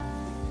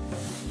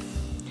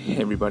Hey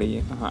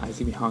everybody,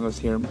 Isaac Mihangos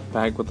here,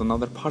 back with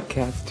another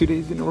podcast 2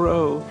 days in a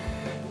row,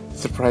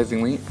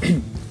 surprisingly.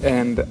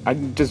 And I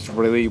just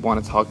really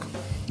want to talk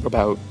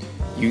about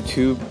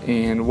YouTube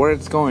and where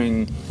it's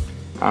going.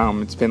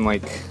 It's been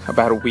like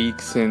about a week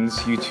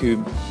since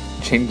YouTube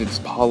changed its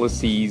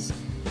policies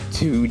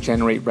to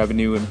generate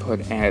revenue and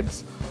put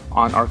ads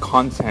on our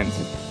content.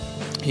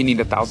 You need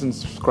 1,000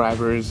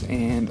 subscribers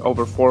and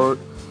over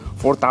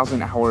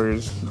 4,000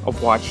 hours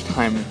of watch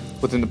time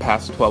within the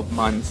past 12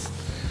 months.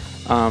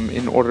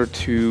 In order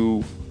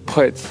to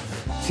put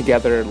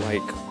together,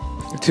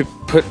 to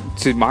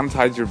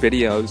monetize your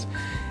videos.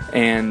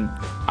 And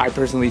I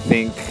personally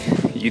think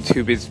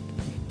YouTube is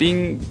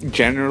being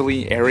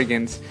generally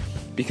arrogant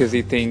because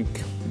they think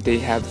they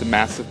have the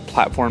massive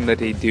platform that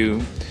they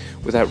do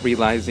without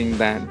realizing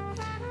that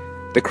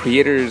the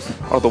creators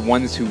are the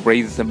ones who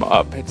raise them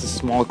up. It's the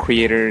small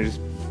creators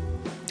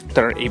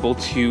that are able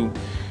to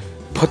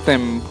put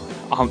them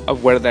on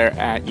where they're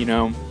at,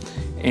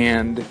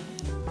 and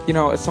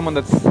as someone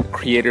that's a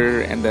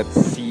creator and that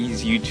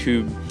sees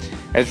YouTube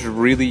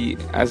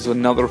as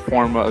another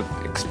form of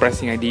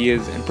expressing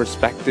ideas and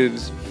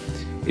perspectives,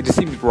 it just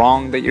seems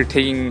wrong that you're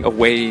taking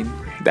away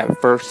that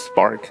first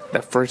spark,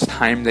 that first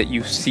time that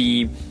you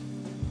see,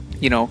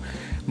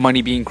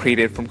 money being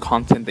created from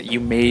content that you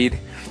made,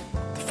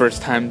 the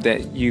first time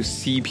that you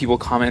see people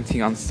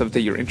commenting on stuff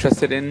that you're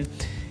interested in.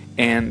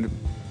 And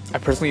I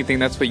personally think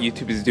that's what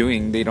YouTube is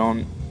doing. They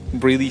don't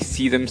really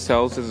see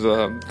themselves as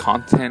a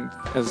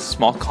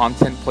small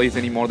content place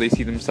anymore. They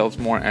see themselves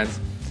more as,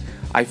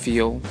 I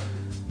feel,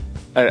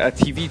 a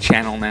TV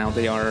channel now.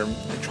 They are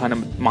trying to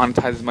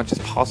monetize as much as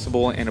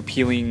possible and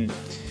appealing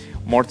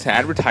more to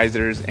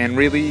advertisers. And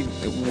really,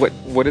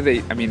 what do they?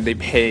 They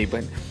pay,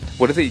 but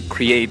what do they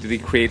create? Do they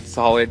create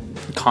solid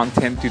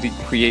content? Do they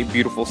create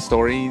beautiful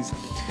stories?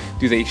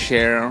 Do they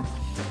share,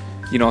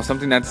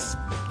 something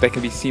that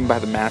can be seen by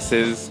the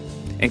masses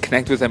and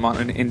connect with them on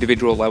an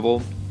individual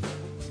level?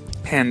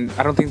 And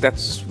I don't think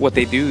that's what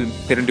they do.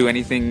 They don't do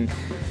anything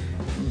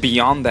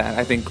beyond that.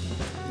 I think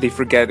they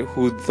forget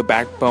who the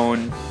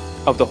backbone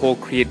of the whole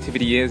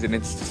creativity is, and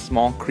it's the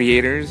small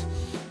creators,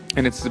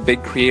 and it's the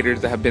big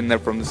creators that have been there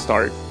from the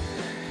start.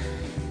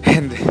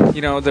 And,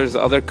 there's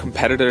other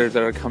competitors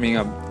that are coming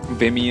up,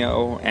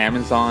 Vimeo,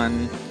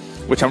 Amazon,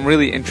 which I'm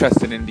really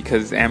interested in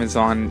because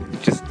Amazon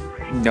just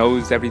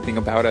knows everything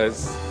about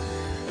us.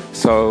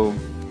 So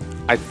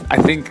I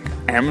think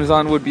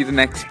Amazon would be the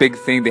next big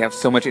thing. They have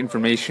so much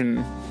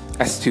information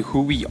as to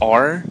who we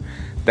are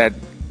that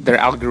their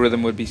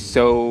algorithm would be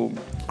so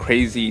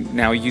crazy.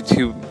 Now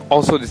YouTube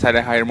also decided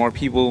to hire more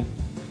people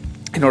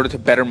in order to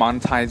better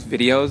monetize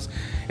videos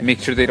and make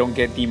sure they don't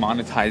get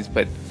demonetized.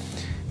 But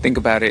think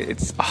about it,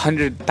 it's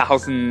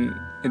 100,000,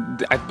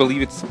 I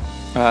believe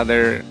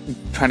they're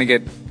trying to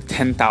get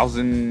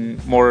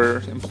 10,000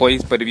 more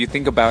employees. But if you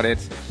think about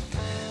it,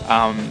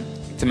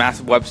 it's a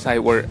massive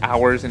website where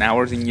hours and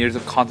hours and years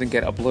of content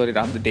get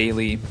uploaded on the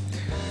daily.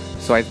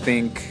 So I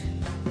think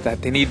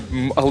that they need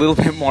a little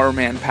bit more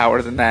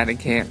manpower than that and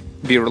can't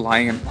be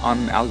relying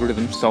on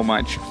algorithms so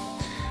much.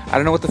 I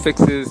don't know what the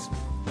fix is,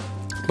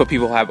 but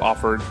people have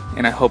offered,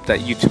 and I hope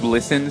that YouTube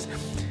listens,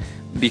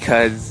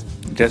 because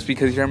just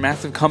because you're a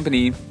massive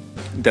company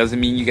doesn't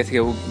mean you get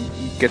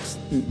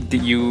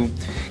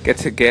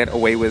to get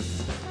away with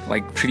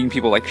treating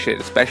people like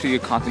shit, especially your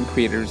content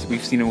creators.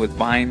 We've seen it with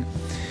Vine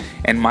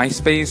and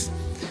MySpace,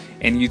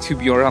 and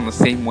YouTube. You're on the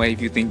same way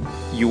if you think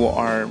you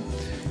are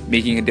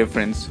making a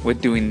difference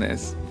with doing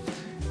this.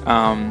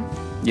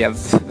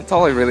 That's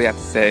all I really have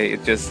to say.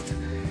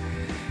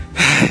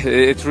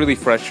 It's really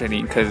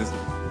frustrating because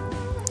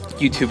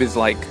YouTube is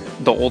like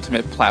the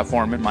ultimate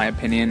platform in my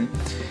opinion,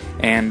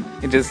 and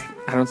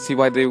I don't see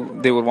why they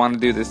would want to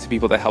do this to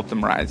people that help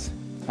them rise.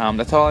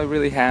 That's all I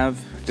really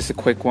have. Just a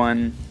quick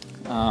one.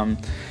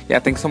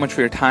 Thanks so much for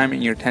your time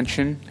and your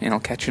attention, and I'll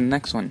catch you in the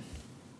next one.